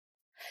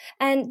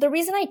 And the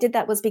reason I did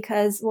that was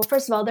because, well,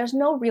 first of all, there's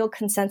no real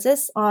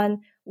consensus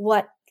on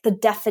what the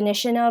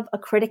definition of a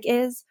critic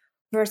is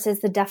versus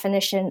the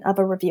definition of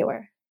a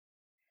reviewer.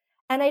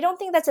 And I don't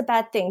think that's a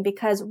bad thing,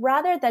 because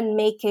rather than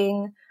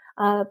making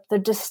the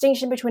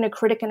distinction between a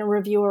critic and a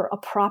reviewer a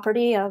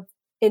property of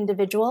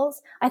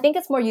individuals, I think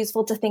it's more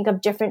useful to think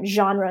of different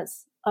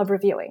genres of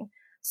reviewing.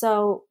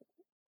 So,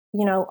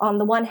 on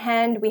the one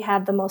hand, we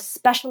have the most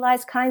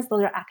specialized kinds.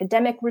 Those are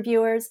academic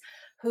reviewers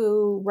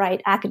who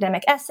write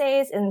academic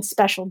essays in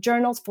special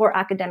journals for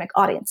academic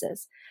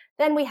audiences.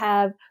 Then we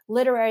have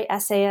literary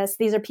essayists.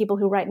 These are people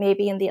who write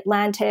maybe in The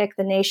Atlantic,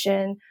 The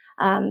Nation,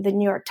 the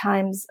New York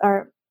Times,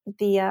 or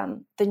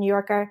the New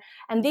Yorker.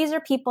 And these are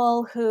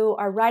people who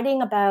are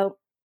writing about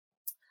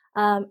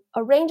a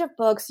range of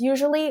books,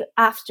 usually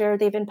after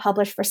they've been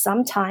published for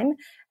some time.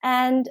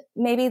 And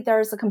maybe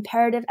there's a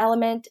comparative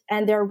element,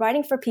 and they're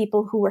writing for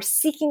people who are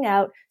seeking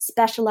out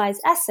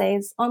specialized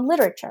essays on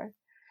literature.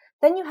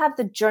 Then you have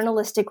the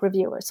journalistic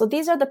reviewers. So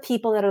these are the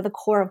people that are the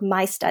core of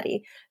my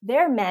study.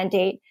 Their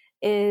mandate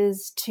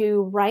is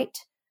to write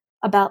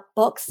about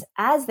books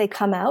as they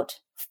come out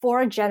for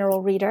a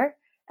general reader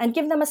and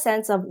give them a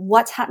sense of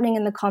what's happening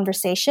in the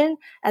conversation,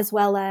 as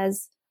well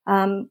as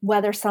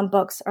whether some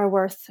books are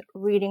worth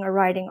reading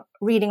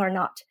or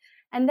not.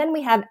 And then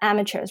we have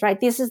amateurs, right?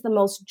 This is the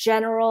most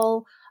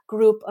general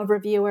group of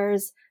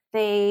reviewers.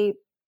 They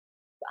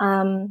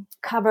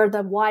cover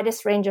the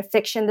widest range of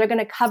fiction. They're going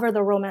to cover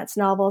the romance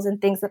novels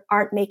and things that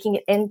aren't making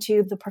it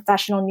into the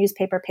professional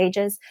newspaper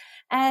pages.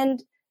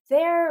 And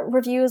their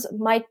reviews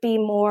might be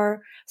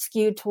more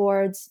skewed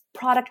towards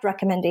product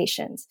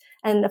recommendations.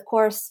 And of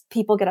course,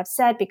 people get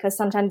upset because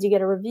sometimes you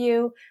get a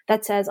review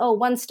that says,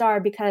 1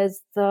 star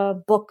because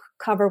the book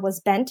cover was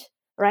bent,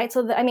 right?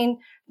 So,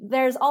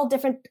 there's all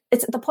different,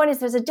 the point is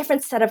there's a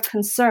different set of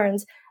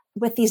concerns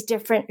with these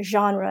different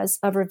genres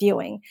of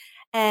reviewing.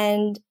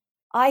 And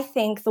I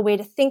think the way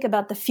to think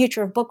about the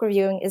future of book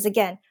reviewing is,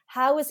 again,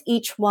 how is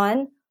each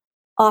one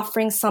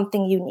offering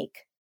something unique?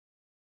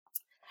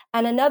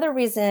 And another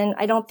reason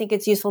I don't think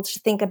it's useful to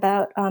think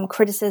about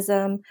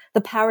criticism,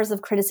 the powers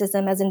of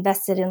criticism as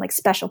invested in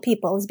special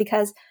people, is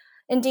because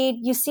indeed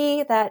you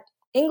see that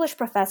English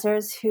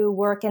professors who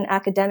work in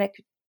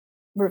academic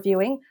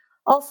reviewing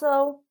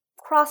also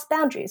cross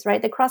boundaries,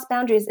 right? They cross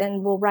boundaries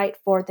and will write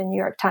for the New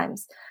York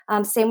Times.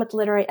 Same with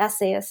literary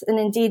essayists. And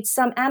indeed,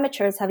 some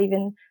amateurs have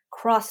even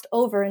crossed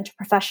over into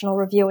professional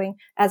reviewing,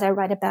 as I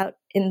write about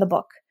in the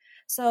book.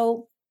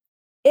 So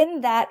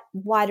in that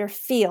wider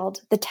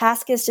field, the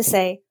task is to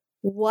say,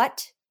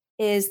 what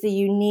is the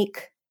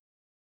unique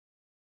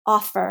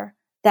offer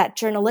that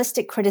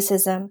journalistic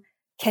criticism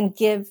can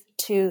give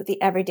to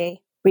the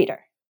everyday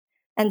reader?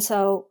 And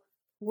so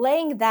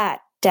laying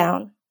that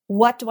down,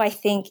 what do I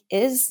think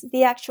is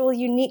the actual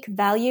unique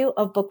value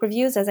of book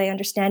reviews as I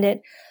understand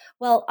it?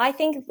 Well, I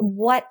think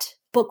what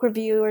book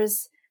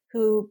reviewers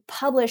who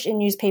publish in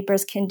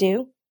newspapers can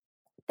do,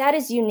 that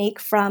is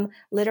unique from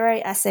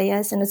literary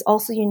essayists and is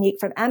also unique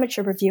from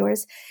amateur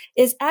reviewers,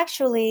 is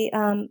actually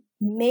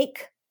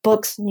make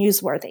books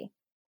newsworthy.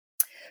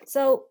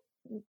 So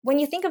when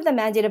you think of the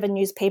mandate of a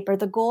newspaper,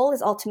 the goal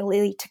is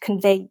ultimately to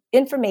convey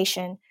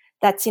information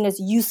that's seen as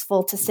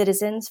useful to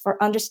citizens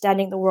for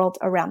understanding the world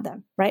around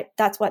them, right?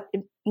 That's what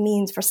it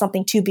means for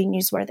something to be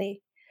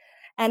newsworthy.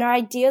 And our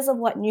ideas of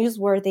what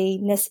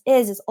newsworthiness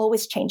is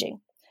always changing.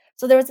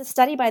 So there was a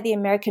study by the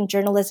American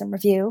Journalism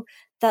Review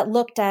that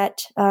looked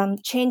at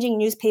changing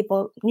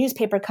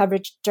newspaper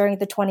coverage during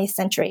the 20th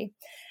century.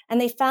 And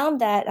they found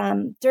that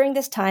during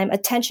this time,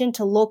 attention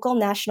to local,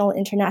 national,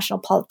 international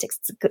politics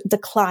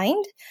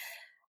declined,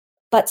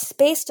 but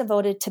space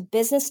devoted to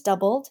business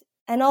doubled.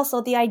 And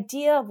also the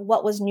idea of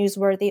what was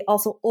newsworthy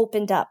also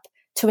opened up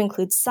to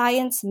include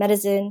science,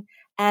 medicine,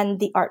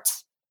 and the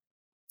arts.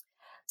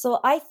 So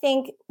I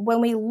think when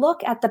we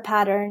look at the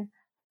pattern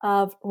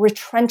of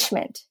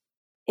retrenchment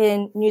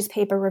in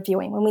newspaper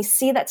reviewing, when we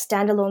see that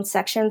standalone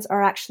sections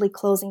are actually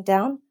closing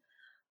down,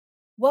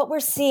 what we're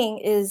seeing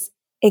is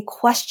a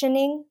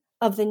questioning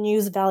of the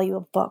news value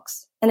of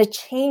books and a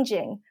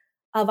changing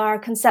of our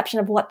conception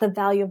of what the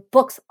value of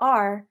books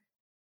are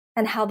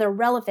and how they're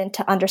relevant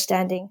to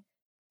understanding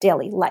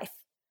daily life.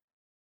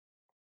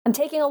 I'm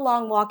taking a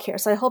long walk here,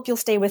 so I hope you'll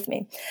stay with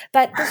me.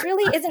 But this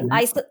really isn't,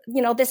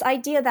 this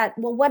idea that,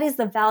 well, what is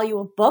the value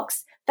of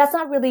books? That's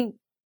not really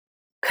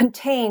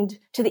contained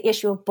to the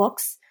issue of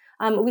books.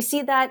 We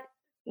see that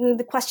in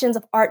the questions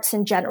of arts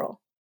in general.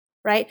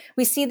 right?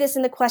 We see this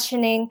in the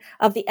questioning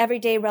of the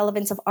everyday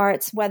relevance of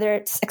arts, whether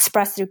it's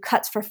expressed through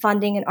cuts for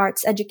funding in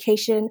arts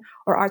education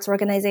or arts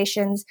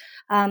organizations.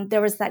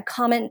 There was that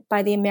comment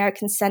by the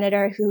American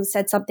senator who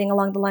said something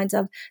along the lines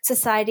of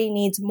society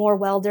needs more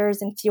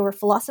welders and fewer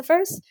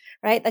philosophers,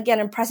 right? Again,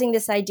 impressing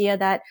this idea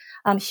that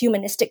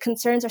humanistic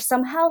concerns are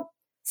somehow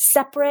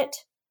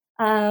separate,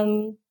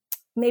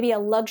 maybe a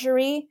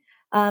luxury,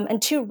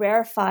 and too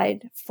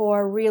rarefied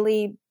for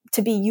really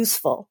to be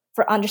useful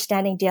for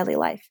understanding daily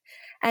life.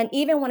 And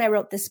even when I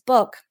wrote this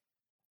book,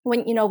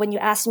 when you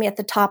asked me at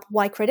the top,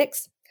 why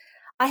critics?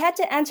 I had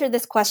to answer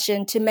this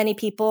question to many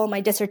people, my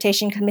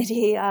dissertation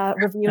committee,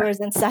 reviewers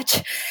and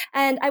such.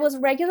 And I was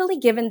regularly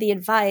given the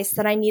advice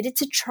that I needed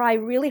to try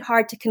really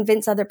hard to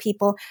convince other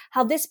people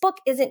how this book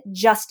isn't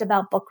just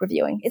about book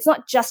reviewing. It's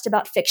not just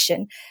about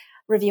fiction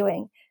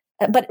reviewing,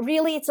 but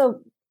really it's a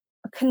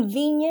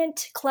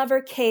convenient,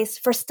 clever case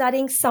for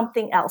studying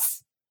something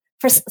else,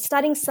 for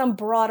studying some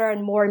broader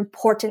and more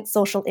important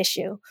social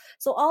issue.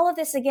 So all of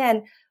this,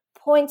 again,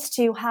 points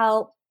to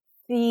how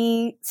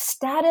the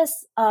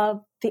status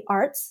of the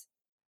arts,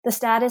 the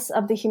status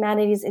of the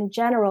humanities in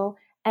general,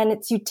 and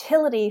its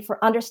utility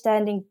for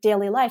understanding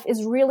daily life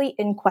is really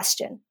in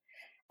question.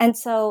 And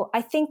so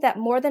I think that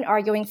more than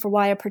arguing for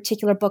why a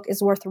particular book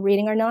is worth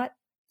reading or not,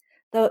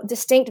 the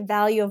distinct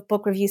value of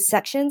book review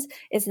sections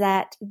is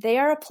that they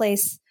are a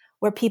place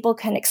where people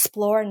can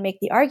explore and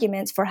make the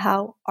arguments for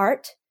how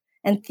art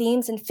and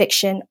themes in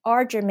fiction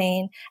are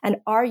germane and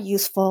are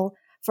useful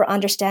for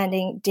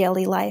understanding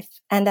daily life,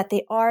 and that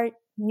they are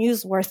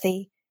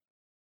newsworthy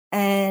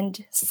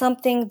and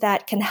something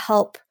that can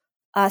help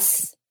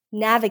us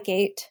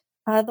navigate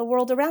the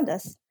world around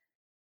us.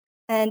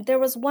 And there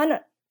was one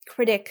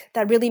critic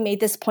that really made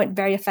this point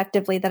very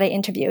effectively that I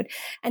interviewed,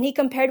 and he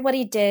compared what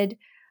he did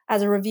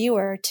as a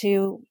reviewer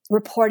to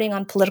reporting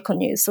on political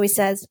news. So he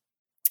says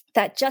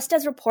that just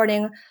as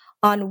reporting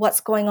on what's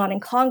going on in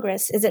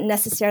Congress isn't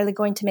necessarily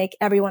going to make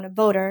everyone a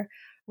voter,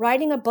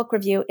 writing a book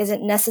review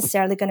isn't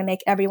necessarily going to make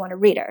everyone a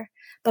reader.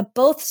 But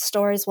both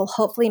stories will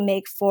hopefully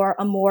make for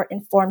a more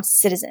informed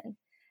citizen.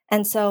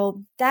 And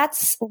so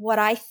that's what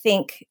I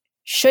think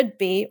should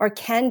be or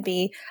can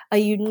be a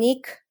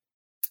unique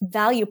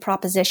value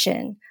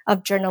proposition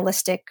of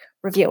journalistic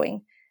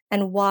reviewing,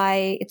 and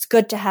why it's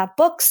good to have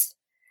books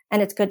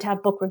and it's good to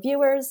have book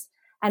reviewers,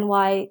 and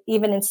why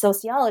even in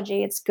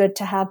sociology, it's good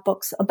to have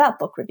books about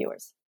book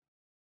reviewers.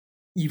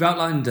 You've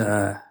outlined,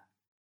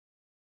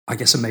 I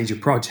guess, a major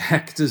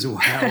project as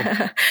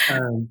well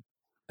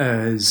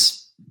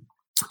as,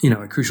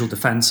 a crucial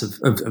defense of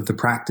the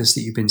practice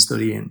that you've been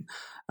studying.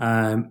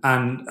 And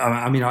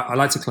I mean, I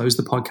like to close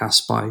the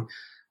podcast by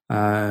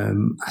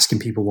asking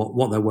people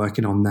what they're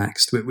working on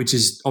next, which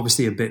is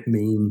obviously a bit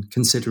mean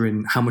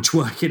considering how much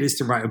work it is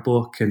to write a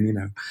book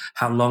and,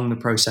 how long the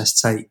process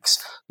takes.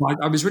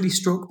 I was really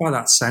struck by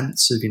that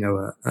sense of,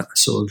 a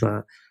sort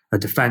of a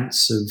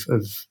defense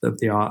of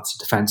the arts, a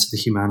defense of the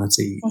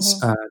humanities.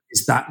 Mm-hmm.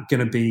 Is that going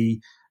to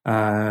be,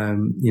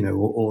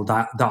 or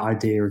that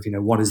idea of,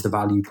 what is the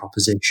value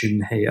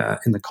proposition here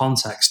in the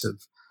context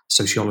of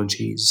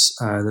sociologies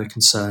that are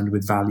concerned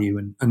with value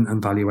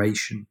and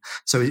valuation?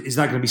 So is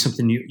that going to be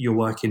something you're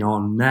working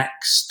on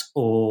next,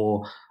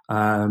 or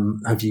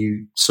have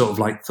you sort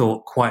of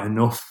thought quite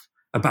enough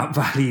about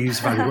values,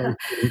 valuation,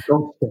 and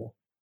culture?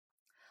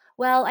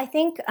 Well, I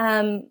think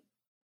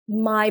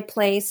my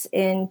place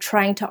in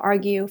trying to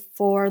argue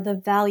for the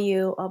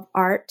value of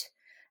art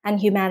and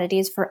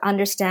humanities for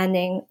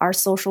understanding our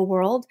social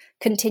world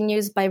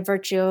continues by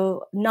virtue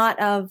not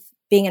of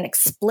being an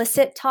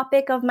explicit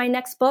topic of my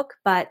next book,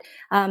 but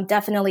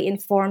definitely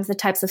informs the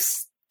types of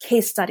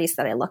case studies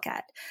that I look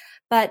at.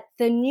 But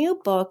the new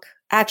book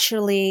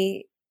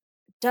actually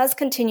does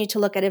continue to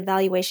look at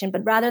evaluation,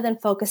 but rather than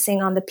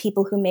focusing on the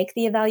people who make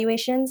the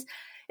evaluations,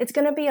 it's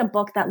going to be a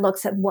book that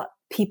looks at what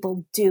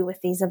people do with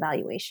these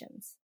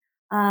evaluations.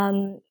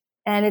 And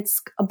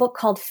it's a book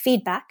called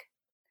Feedback,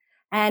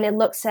 and it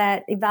looks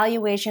at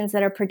evaluations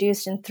that are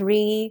produced in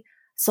 3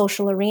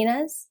 social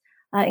arenas,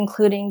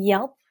 including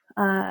Yelp,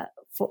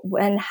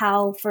 and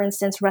how, for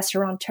instance,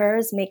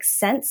 restaurateurs make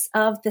sense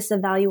of this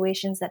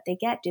evaluations that they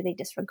get. Do they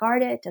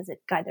disregard it? Does it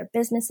guide their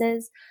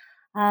businesses?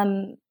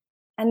 And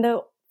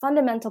the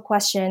fundamental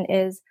question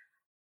is,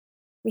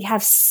 we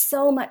have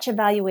so much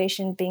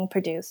evaluation being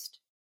produced.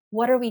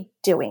 What are we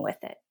doing with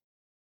it?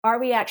 Are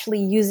we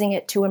actually using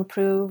it to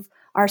improve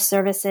our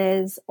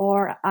services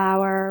or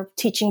our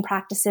teaching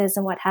practices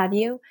and what have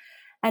you?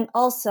 And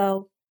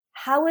also,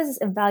 how is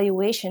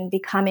evaluation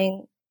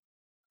becoming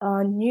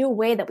a new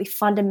way that we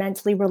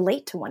fundamentally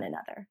relate to one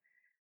another?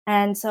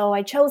 And so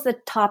I chose the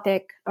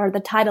topic or the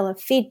title of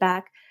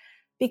Feedback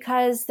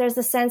because there's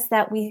a sense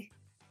that we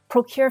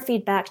procure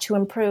feedback to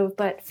improve,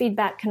 but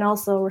feedback can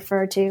also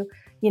refer to,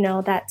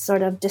 that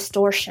sort of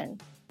distortion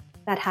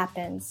that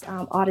happens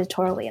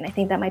auditorily. And I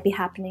think that might be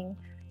happening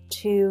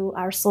to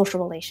our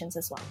social relations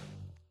as well.